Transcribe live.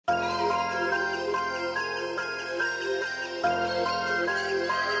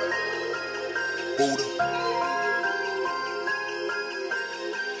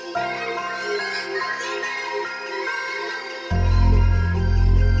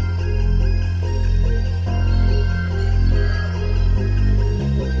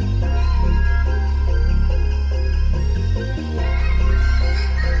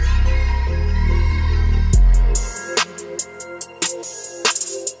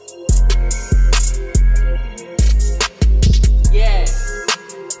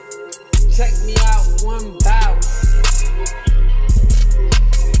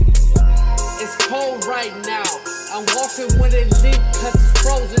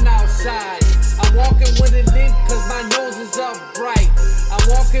outside. I'm walking with a limp cause my nose is upright. I'm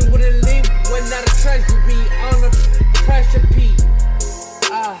walking with a limp when not a treasury on a pressure peak.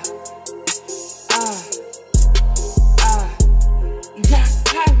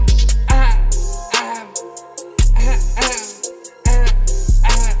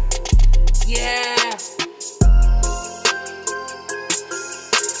 Yeah.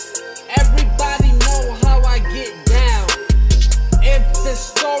 Everybody know how I get down. If the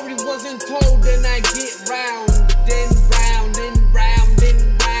story wasn't told, then I get round and round and round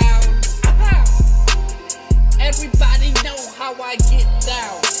and round. Everybody know how I get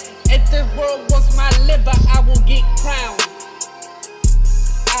down. If the world was my liver, I will get crowned.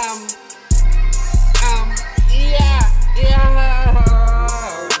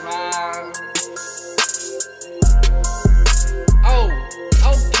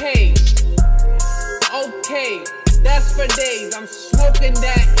 Okay, that's for days. I'm smoking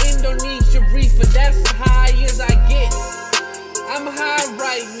that Indonesia reefer. That's high as I get. I'm high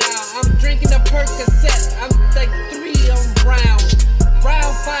right now. I'm drinking a Percocet. I'm like 3 on brown.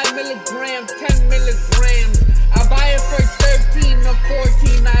 Brown 5 milligrams, 10 milligrams. I buy it for 13 or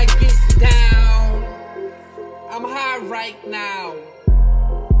 14. I get down. I'm high right now.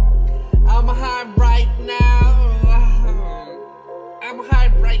 I'm high right now. I'm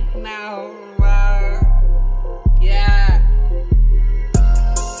high right now. Yeah.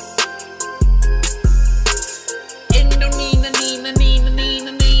 Indonina, Nina, Nina,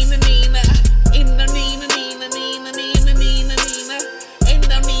 Nina, Nina, Nina. Indonina, Nina, Nina, Nina, Nina, Nina.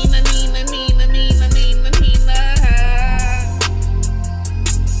 Indonina, Nina, Nina, Nina, Nina, Nina.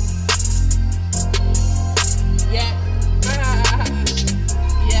 Yeah.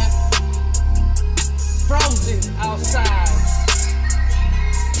 Yeah. Frozen outside.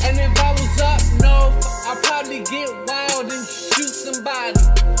 And if I was up north, I'd probably get wild and shoot somebody.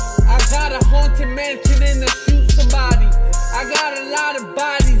 I got a haunted mansion and I shoot somebody. I got a lot of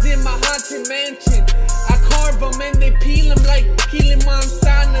bodies in my haunted mansion. I carve them and they peel them like peeling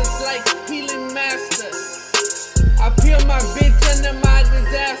manzanas, like peeling master. I peel my bitch under my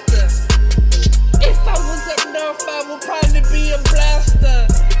disaster. If I was up north, I would probably be a blaster.